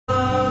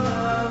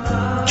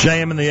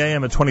JM in the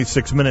AM at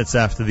 26 minutes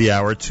after the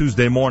hour,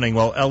 Tuesday morning.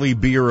 Well, Eli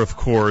Beer, of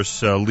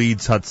course,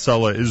 leads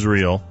Hatzalah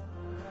Israel,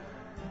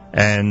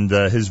 and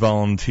his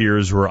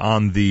volunteers were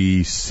on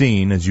the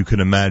scene, as you can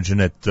imagine,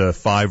 at 5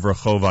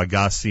 Rehov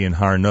Agassi in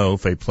Har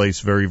Nof, a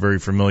place very, very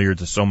familiar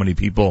to so many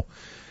people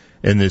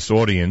in this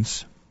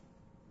audience.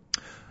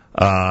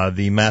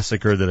 The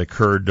massacre that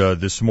occurred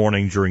this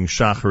morning during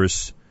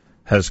Shacharis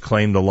has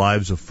claimed the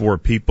lives of 4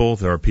 people.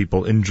 There are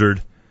people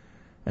injured.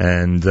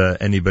 And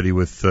anybody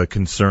with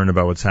concern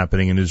about what's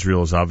happening in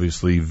Israel is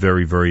obviously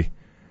very, very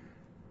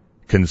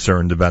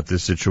concerned about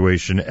this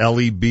situation.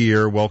 Eli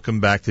Beer, welcome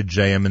back to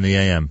JM in the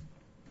AM.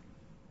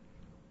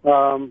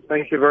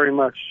 Thank you very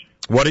much.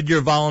 What did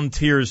your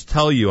volunteers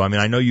tell you? I mean,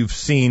 I know you've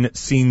seen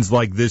scenes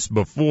like this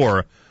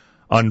before,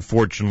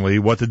 unfortunately.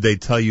 What did they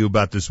tell you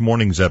about this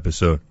morning's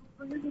episode?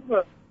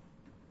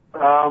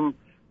 The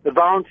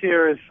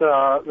volunteers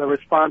that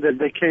responded,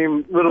 they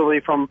came literally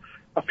from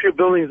a few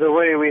buildings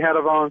away. We had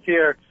a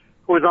volunteer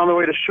who was on the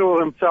way to shul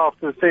himself,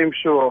 to the same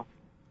shul.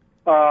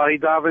 He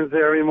davens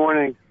there every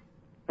morning.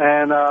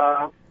 And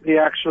he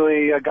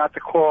actually got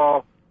the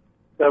call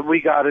that we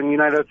got in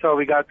United Hotel.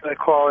 We got that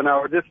call in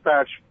our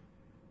dispatch.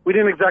 We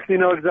didn't exactly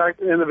know in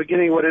the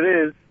beginning what it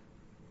is.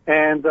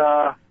 And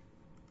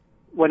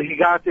when he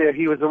got there,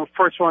 he was the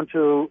first one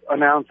to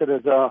announce it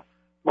as a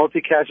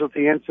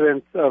multi-casualty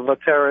incident of a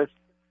terrorist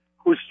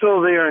who's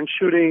still there and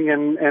shooting,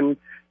 and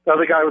the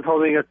other guy was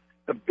holding a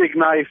big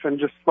knife and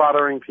just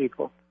slaughtering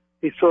people.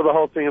 He saw the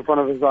whole thing in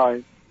front of his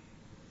eyes.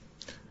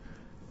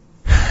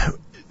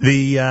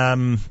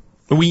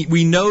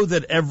 We know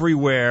that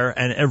everywhere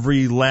and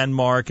every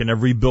landmark and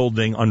every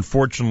building,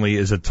 unfortunately,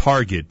 is a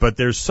target. But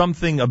there's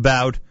something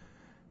about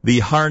the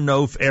Har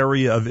Nof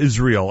area of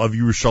Israel, of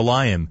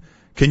Yerushalayim.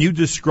 Can you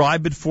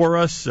describe it for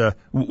us?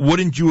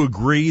 Wouldn't you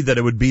agree that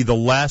it would be the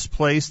last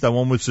place that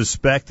one would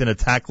suspect an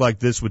attack like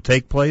this would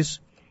take place?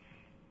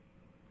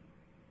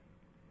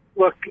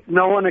 Look,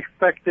 no one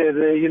expected,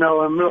 in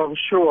the middle of a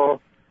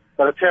shul,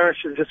 that a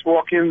terrorist should just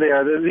walk in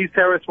there. These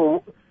terrorists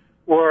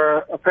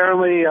were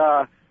apparently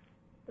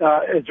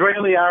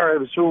Israeli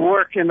Arabs who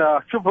work in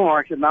a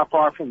supermarket not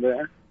far from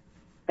there.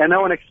 And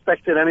no one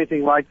expected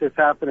anything like this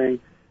happening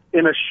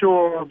in a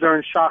shul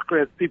during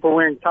Shacharis, people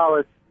wearing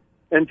talis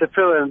and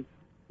tefillin.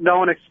 No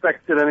one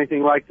expected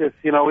anything like this.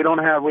 We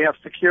have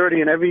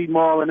security in every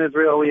mall in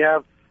Israel. We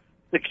have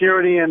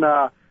security in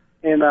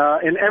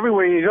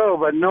everywhere you go,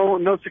 but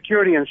no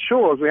security in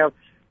shuls. We have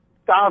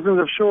thousands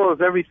of shuls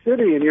every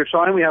city in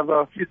Yerushalayim. We have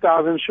a few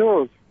thousand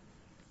shuls.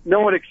 No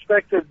one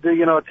expected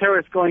a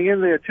terrorist going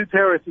in there. 2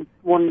 terrorists,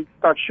 one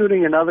starts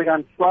shooting, another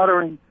guy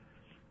slaughtering.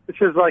 This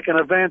is like an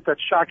event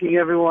that's shocking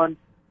everyone.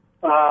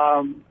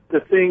 It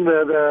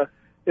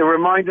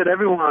reminded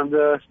everyone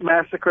the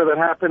massacre that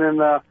happened in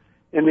the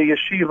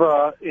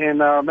yeshiva in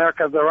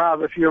Merkaz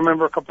Arav, if you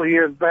remember, a couple of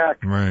years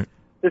back. Right.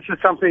 This is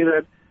something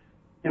that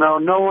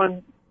no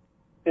one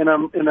in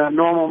a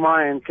normal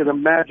mind could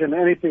imagine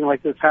anything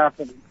like this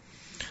happening.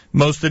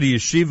 Most of the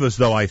yeshivas,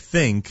 though, I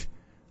think,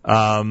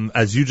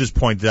 as you just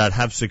pointed out,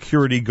 have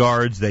security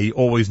guards. They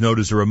always know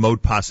there's a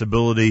remote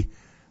possibility.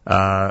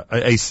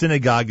 A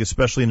synagogue,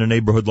 especially in a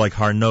neighborhood like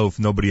Har Nof,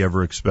 nobody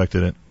ever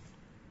expected it.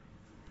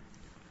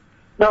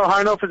 No,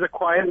 Har Nof is a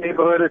quiet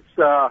neighborhood.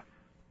 It's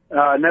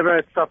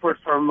never suffered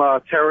from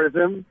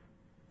terrorism.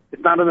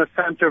 It's not in the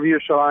center of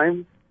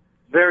Yerushalayim.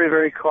 Very,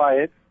 very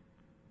quiet.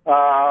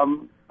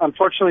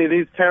 Unfortunately,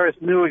 these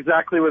terrorists knew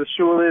exactly where the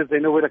shul is. They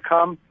knew where to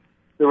come.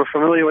 They were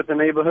familiar with the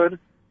neighborhood.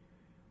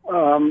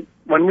 When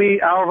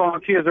our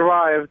volunteers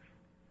arrived,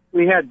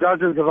 we had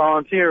dozens of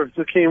volunteers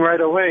who came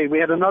right away. We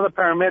had another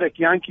paramedic,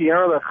 Yankee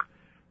Ehrlich,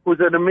 who's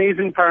an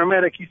amazing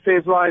paramedic. He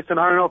saves lives in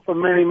Har Nof for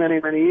many, many,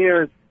 many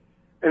years,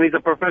 and he's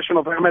a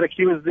professional paramedic.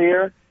 He was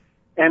there,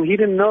 and he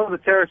didn't know the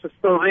terrorists were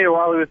still there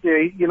while he was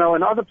there.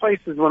 In other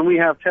places, when we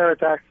have terror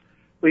attacks,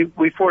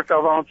 we force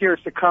our volunteers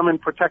to come in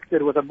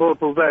protected with a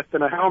bulletproof vest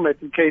and a helmet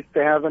in case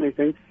they have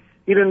anything.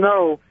 He didn't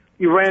know.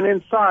 He ran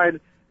inside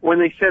when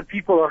they said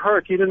people are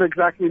hurt. He didn't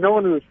exactly know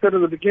and understood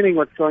in the beginning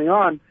what's going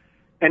on.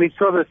 And he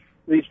saw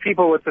these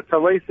people with the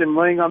talesim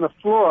laying on the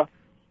floor,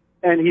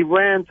 and he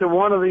ran to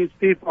one of these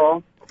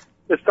people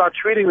to start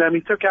treating them. He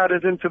took out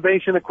his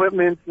intubation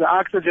equipment, the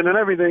oxygen and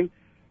everything.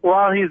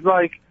 While he's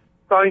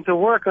starting to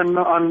work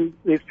on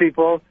these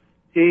people,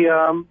 he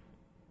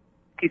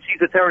sees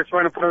the terrorist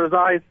right in front of his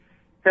eyes.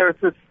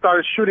 Terrorists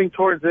started shooting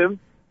towards him.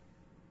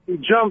 He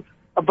jumped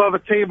above a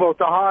table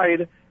to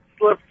hide,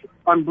 slipped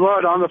on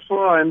blood on the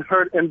floor and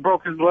hurt and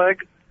broke his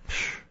leg.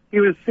 He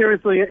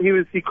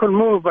couldn't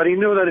move, but he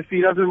knew that if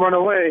he doesn't run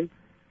away,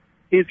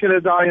 he's going to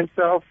die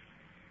himself.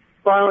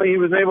 Finally, he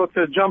was able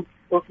to jump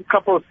a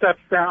couple of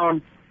steps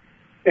down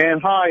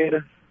and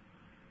hide.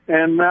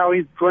 And now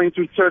he's going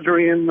through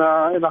surgery in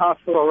the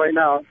hospital right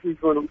now. He's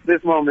going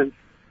this moment.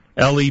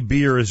 Eli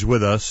Beer is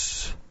with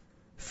us.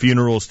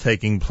 Funerals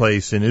taking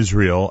place in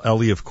Israel.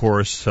 Eli, of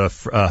course,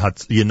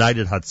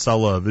 United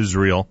Hatzalah of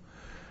Israel.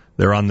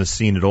 They're on the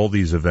scene at all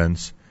these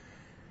events.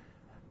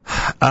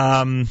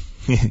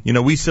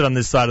 We sit on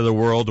this side of the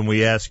world and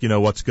we ask,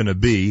 what's going to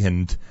be,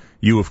 and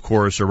you, of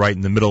course, are right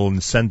in the middle and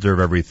the center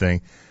of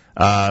everything.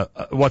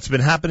 What's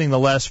been happening the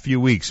last few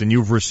weeks, and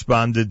you've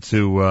responded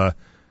to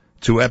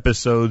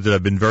episodes that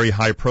have been very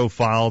high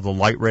profile, the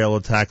light rail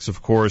attacks,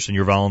 of course, and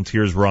your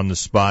volunteers were on the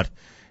spot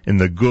in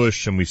the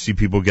Gush, and we see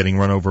people getting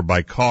run over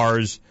by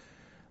cars.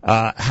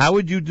 How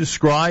would you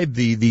describe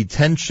the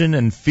tension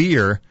and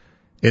fear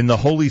in the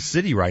Holy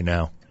City right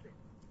now?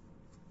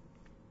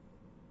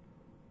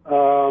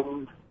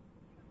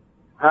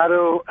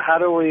 How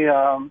do we,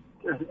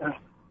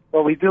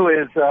 what we do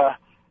is,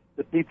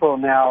 the people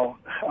now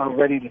are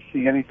ready to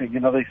see anything.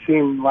 They've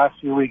seen last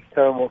few weeks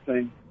terrible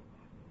things.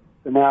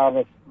 So now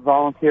the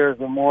volunteers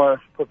are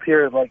more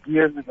prepared like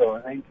years ago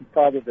in ancient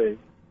Father days.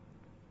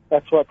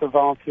 That's what the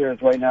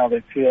volunteers right now,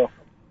 they feel.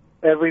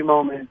 Every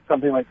moment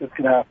something like this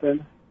could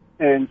happen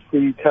and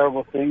see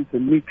terrible things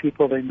and meet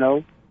people they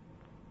know.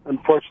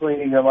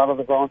 Unfortunately, a lot of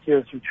the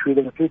volunteers who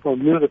treated the people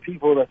knew the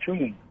people they're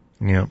treating.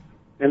 Yeah.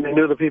 And they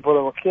knew the people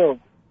that were killed.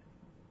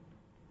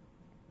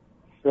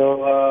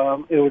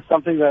 So it was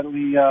something that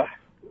we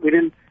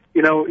didn't,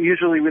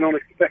 usually we don't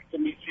expect to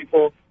meet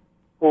people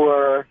who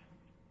are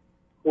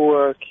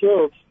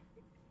killed,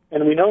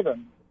 and we know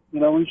them.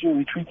 Usually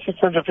we treat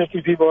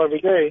 650 people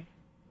every day.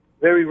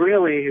 Very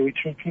rarely we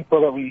treat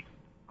people that we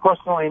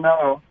personally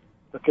know,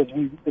 because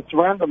it's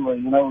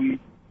randomly.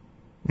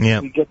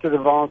 We get to the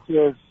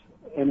volunteers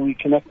and we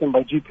connect them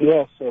by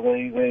GPS, so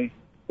they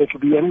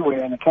could be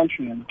anywhere in the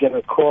country and get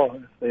a call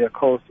if they are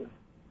closer.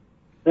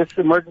 This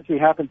emergency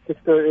happened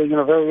very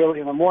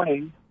early in the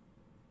morning,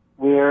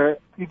 where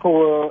people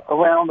were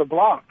around the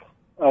block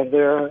of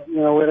their,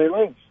 where they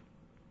live.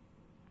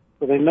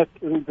 So they met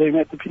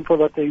the people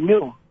that they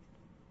knew.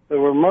 They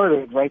were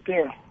murdered right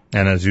there.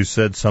 And as you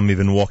said, some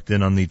even walked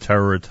in on the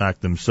terror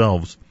attack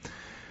themselves.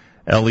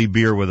 Eli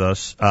Beer with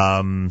us.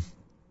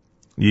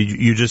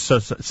 You just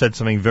said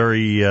something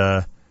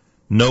very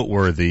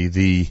noteworthy.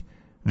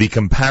 The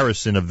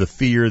comparison of the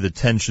fear, the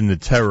tension, the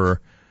terror,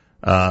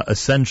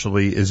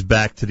 essentially is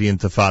back to the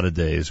Intifada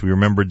days. We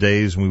remember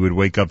days when we would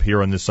wake up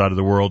here on this side of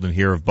the world and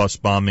hear of bus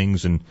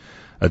bombings and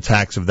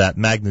attacks of that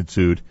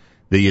magnitude.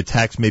 The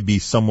attacks may be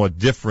somewhat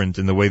different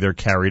in the way they're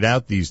carried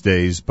out these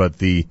days, but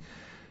the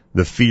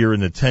fear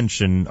and the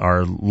tension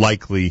are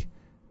likely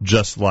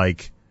just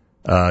like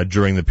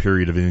during the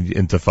period of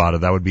Intifada.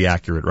 That would be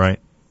accurate, right?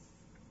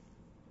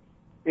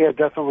 Yeah,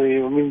 definitely.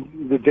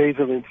 The days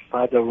of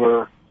Intifada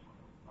were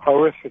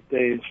horrific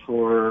days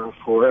for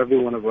every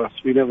one of us.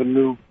 We never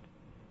knew.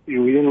 We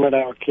didn't let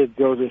our kids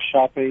go to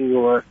shopping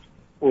or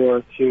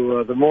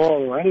to the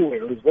mall or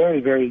anywhere. It was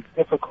very, very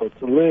difficult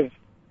to live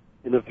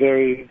in a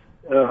very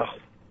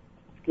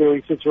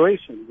scary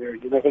situation where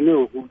you never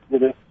knew who was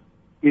going to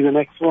be the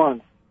next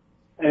one.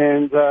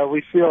 And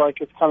we feel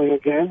like it's coming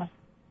again.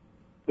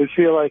 We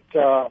feel like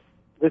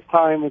this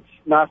time it's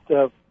not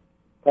the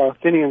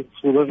Palestinians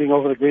who are living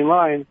over the Green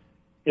Line.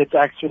 It's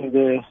actually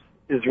the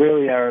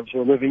Israeli Arabs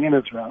who are living in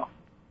Israel.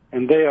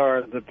 And they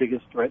are the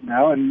biggest threat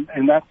now. And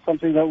that's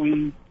something that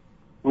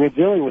we're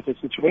dealing with, a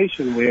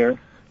situation where,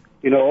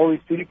 all these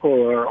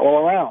people are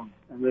all around.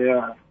 And they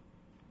are.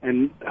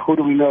 And who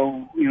do we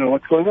know,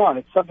 what's going on?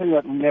 It's something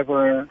that we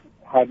never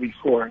had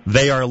before.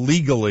 They are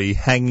legally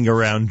hanging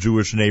around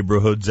Jewish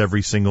neighborhoods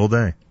every single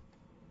day.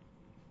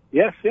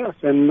 Yes.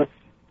 And,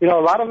 a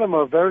lot of them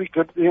are very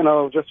good,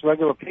 just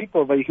regular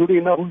people. But who do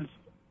you know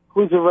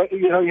who's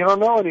you don't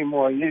know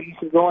anymore. You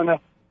can go and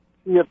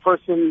see a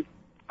person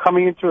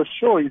coming into a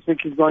store. You think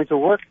he's going to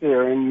work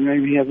there, and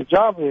maybe he has a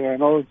job there,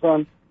 and all of a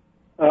sudden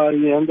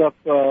you end up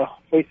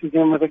facing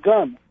him with a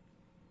gun.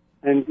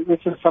 And this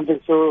is something,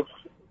 so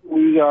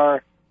we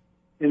are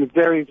in a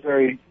very,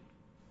 very,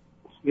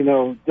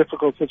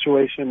 difficult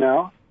situation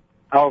now.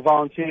 Our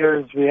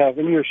volunteers, we have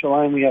in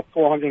Yerushalayim, we have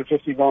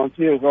 450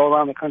 volunteers. All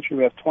around the country,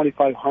 we have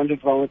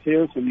 2,500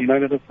 volunteers in the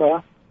United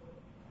States.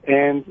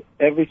 And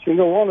every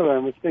single one of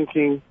them is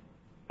thinking,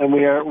 and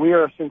we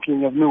are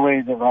thinking of new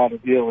ways of how to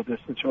deal with this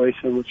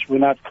situation, which we're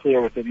not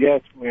clear with it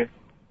yet. We're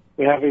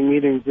having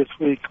meetings this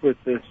week with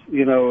this,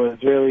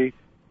 Israeli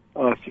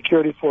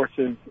security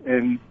forces,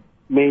 and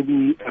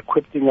maybe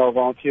equipping our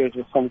volunteers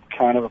with some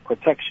kind of a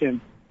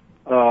protection.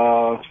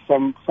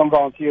 Some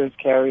volunteers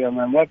carry on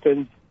them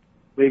weapons.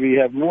 Maybe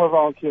have more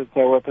volunteers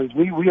carry weapons.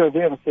 We are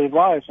there to save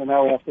lives, and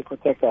now we have to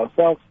protect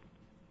ourselves.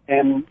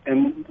 And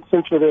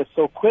since we're there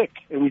so quick,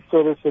 and we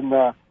saw this in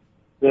the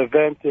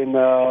event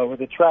with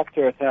the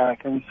tractor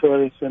attack, and we saw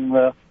this in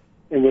the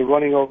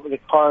running over the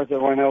cars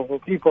that went over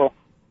people,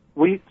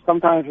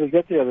 sometimes we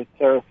get there, the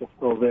terrorists are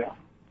still there.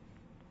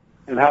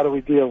 And how do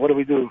we deal? What do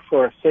we do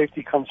first?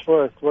 Safety comes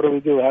first. What do we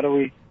do? How do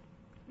we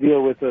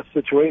deal with a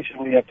situation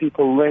where you have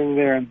people laying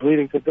there and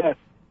bleeding to death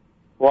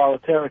while the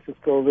terrorists are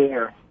still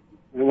there?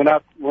 And we're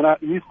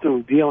not used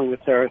to dealing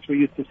with terrorists. We're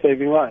used to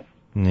saving lives.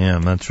 Yeah,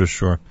 that's for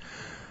sure.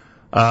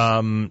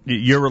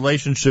 Your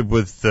relationship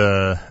with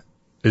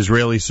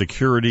Israeli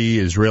security,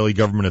 Israeli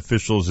government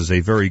officials is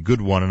a very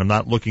good one, and I'm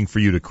not looking for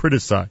you to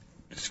criticize.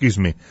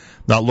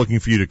 Not looking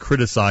for you to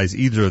criticize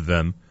either of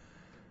them,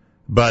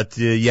 but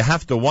you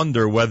have to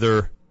wonder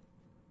whether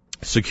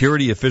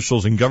security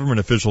officials and government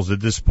officials at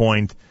this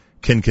point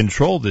can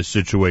control this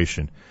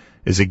situation?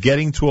 Is it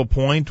getting to a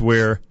point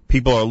where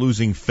people are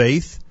losing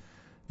faith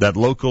that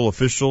local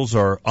officials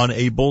are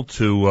unable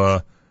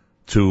to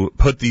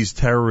put these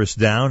terrorists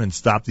down and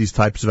stop these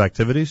types of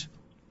activities?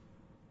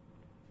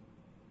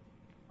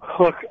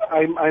 Look,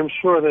 I'm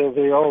sure that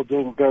they're all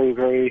doing very,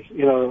 very,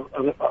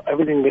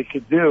 everything they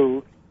could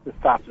do to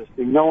stop this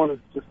thing. No one is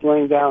just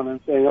laying down and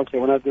saying, okay,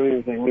 we're not doing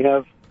anything. We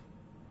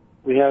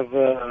have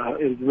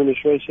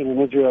administration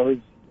in Israel is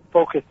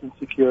focused on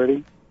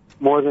security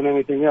more than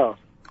anything else.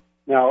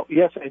 Now,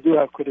 yes, I do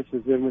have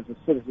criticism as a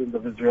citizen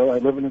of Israel. I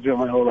live in Israel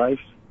my whole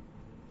life,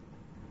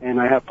 and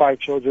I have 5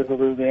 children who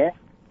live there.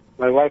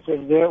 My wife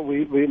lives there.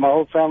 My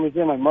whole family's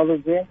there. My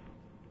mother's there,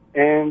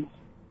 and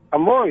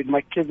I'm worried.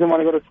 My kids didn't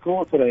want to go to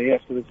school today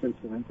after this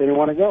incident. They didn't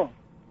want to go.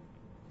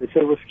 They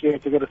said we're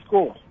scared to go to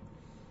school,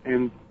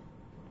 and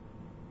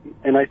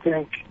I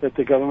think that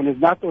the government is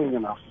not doing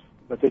enough.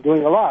 But they're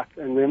doing a lot,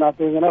 and they're not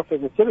doing enough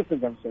as a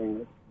citizen, I'm saying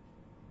this.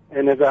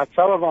 And as a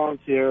fellow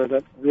volunteer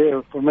that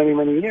there for many,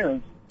 many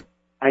years,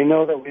 I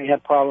know that we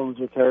had problems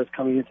with terrorists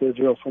coming into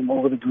Israel from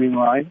over the Green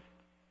Line,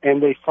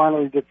 and they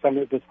finally did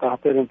something to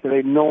stop it, and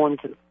today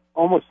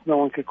almost no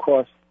one could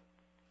cross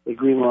the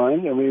Green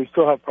Line, and we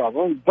still have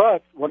problems.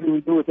 But what do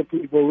we do with the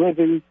people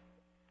living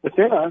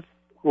within us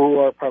who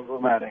are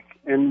problematic?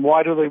 And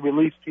why do they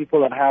release people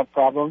that have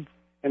problems,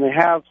 and they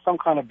have some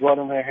kind of blood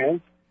on their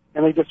hands?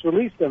 And they just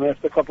release them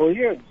after a couple of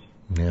years.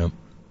 Yeah.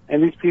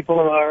 And these people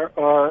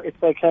are it's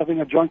like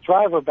having a drunk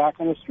driver back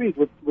on the street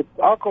with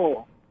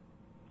alcohol.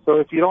 So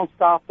if you don't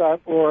stop that,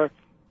 or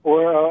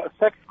a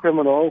sex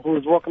criminal who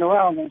is walking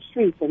around on the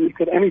streets, and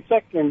any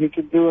second he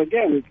could do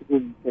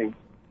these things.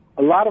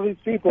 A lot of these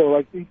people,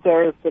 like these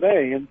terrorists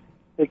today, and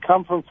they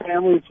come from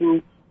families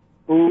who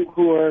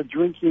are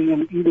drinking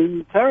and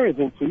eating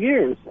terrorism for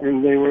years,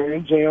 and they were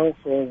in jail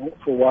for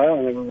a while,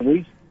 and they were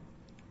released,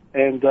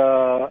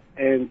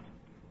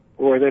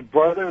 or their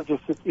brothers,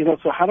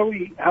 so how do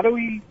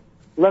we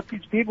let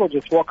these people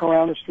just walk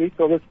around the street?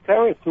 So this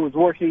terrorist who was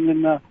working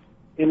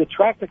in a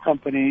tractor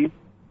company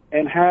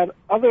and had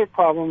other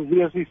problems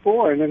years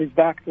before, and then he's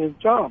back to his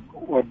job,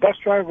 or a bus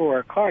driver or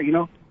a car,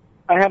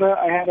 I had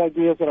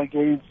ideas that I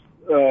gave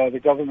the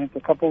government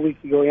a couple of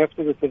weeks ago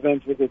after this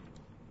event with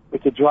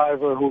the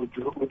driver who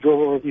drove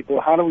over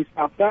people. How do we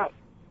stop that?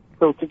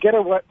 So to get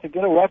a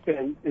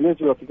weapon in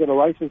Israel, to get a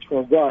license for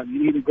a gun,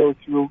 you need to go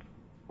through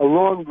a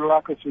long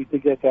bureaucracy to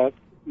get that,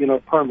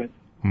 permit.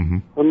 Mm-hmm.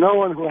 Well, no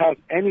one who has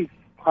any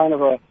kind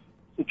of a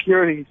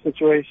security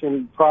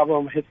situation,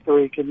 problem,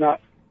 history, could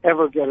not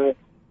ever get a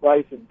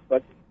license,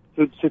 but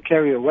to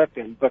carry a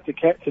weapon. But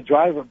to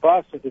drive a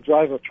bus, or to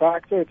drive a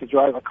tractor, to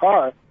drive a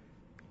car,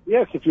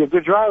 yes, if you're a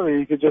good driver,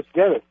 you could just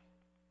get it.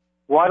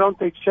 Why don't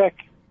they check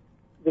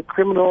the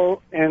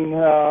criminal and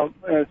all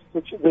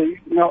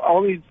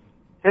these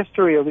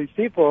history of these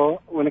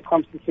people when it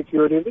comes to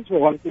security of Israel?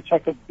 Why don't they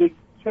check a big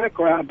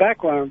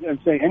background and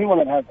say anyone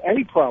that has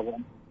any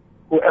problem,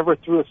 whoever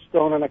threw a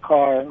stone in a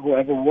car,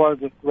 whoever was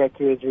a threat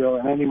to Israel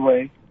in any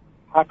way,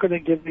 how could they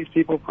give these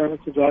people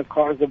permits to drive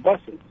cars or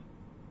buses?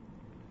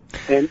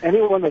 And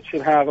anyone that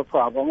should have a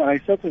problem, and I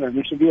said to them,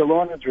 there should be a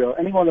law in Israel,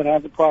 anyone that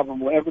has a problem,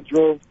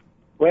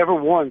 whoever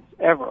once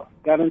ever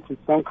got into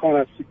some kind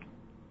of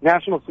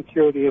national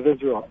security of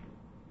Israel,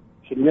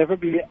 should never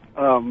be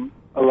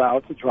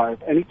allowed to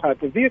drive any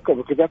type of vehicle,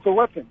 because that's a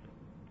weapon.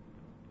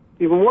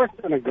 Even worse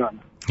than a gun.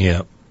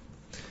 Yeah.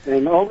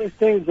 And all these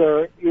things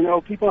are,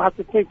 people have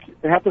to think.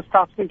 They have to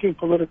stop thinking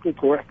politically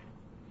correct.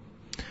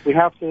 We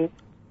have to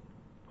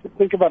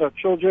think about our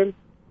children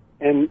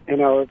and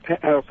our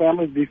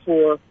families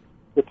before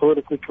the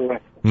politically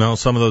correct. No,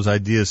 some of those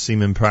ideas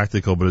seem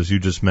impractical, but as you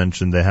just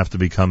mentioned, they have to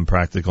become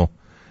practical.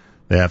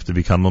 They have to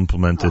become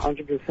implemented.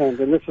 100%.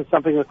 And this is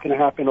something that's going to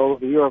happen all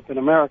over Europe and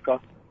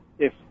America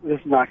if this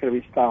is not going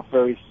to be stopped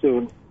very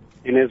soon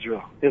in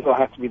Israel. Israel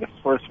has to be the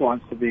first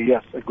ones to be,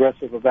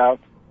 aggressive about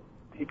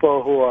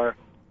people who are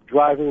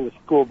driving the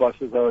school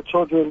buses, our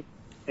children,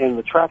 and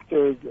the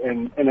tractors,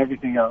 and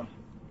everything else.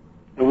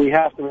 And we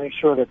have to make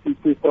sure that these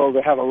people,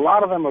 they have a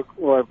lot of them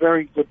are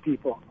very good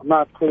people. I'm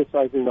not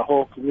criticizing the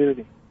whole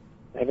community.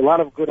 They have a lot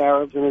of good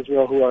Arabs in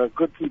Israel who are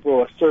good people,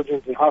 are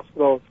surgeons in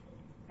hospitals,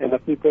 and the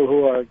people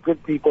who are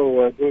good people who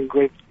are doing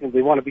great, and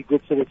they want to be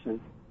good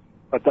citizens.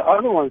 But the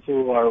other ones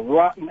who are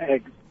rotten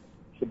eggs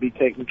should be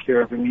taken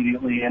care of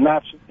immediately, and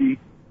that should be,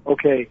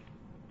 okay,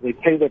 they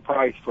pay their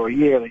price for a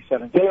year, they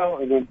set in jail,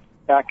 and then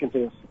back into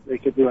this, they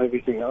could do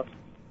everything else.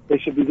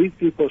 These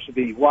people should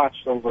be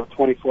watched over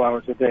 24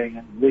 hours a day,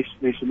 and they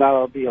should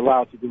not be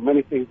allowed to do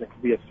many things that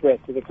could be a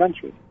threat to the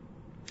country.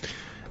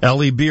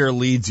 Eli Beer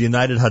leads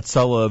United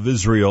Hatzalah of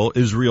Israel,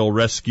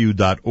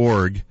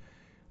 IsraelRescue.org,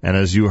 and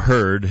as you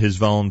heard, his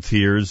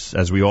volunteers,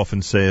 as we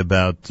often say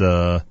about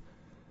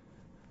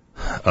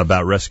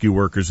rescue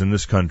workers in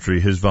this country,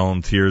 his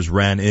volunteers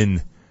ran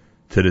in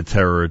to the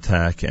terror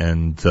attack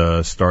and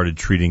started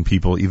treating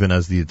people even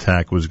as the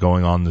attack was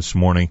going on this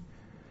morning.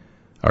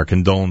 Our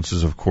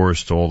condolences, of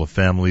course, to all the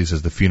families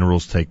as the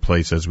funerals take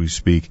place as we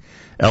speak.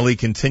 Eli,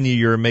 continue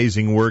your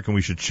amazing work, and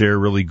we should share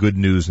really good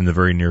news in the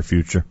very near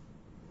future.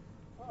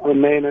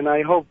 Amen. And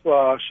I hope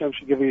Hashem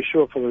should give you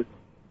Yeshua for the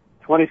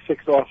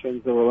 26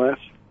 orphans that were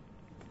left.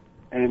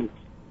 And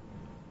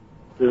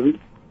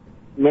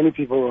many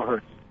people were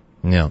hurt.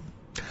 Yeah.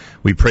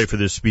 We pray for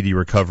their speedy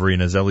recovery,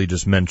 and as Ellie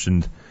just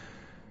mentioned,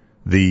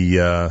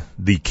 the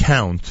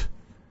count,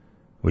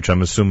 which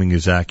I'm assuming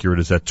is accurate,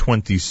 is that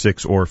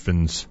 26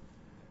 orphans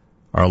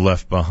are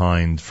left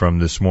behind from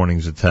this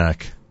morning's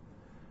attack,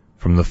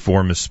 from the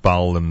 4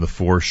 mispalim, the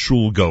 4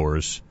 shul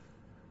goers,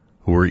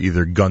 who were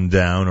either gunned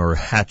down or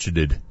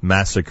hatcheted,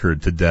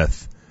 massacred to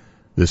death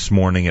this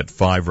morning at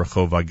 5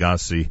 Rehov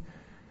Agassi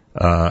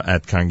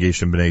at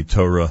Congregation B'nai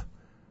Torah,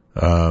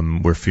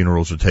 where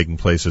funerals are taking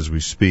place as we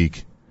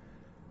speak,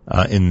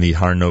 in the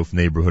Har Nof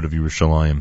neighborhood of Yerushalayim.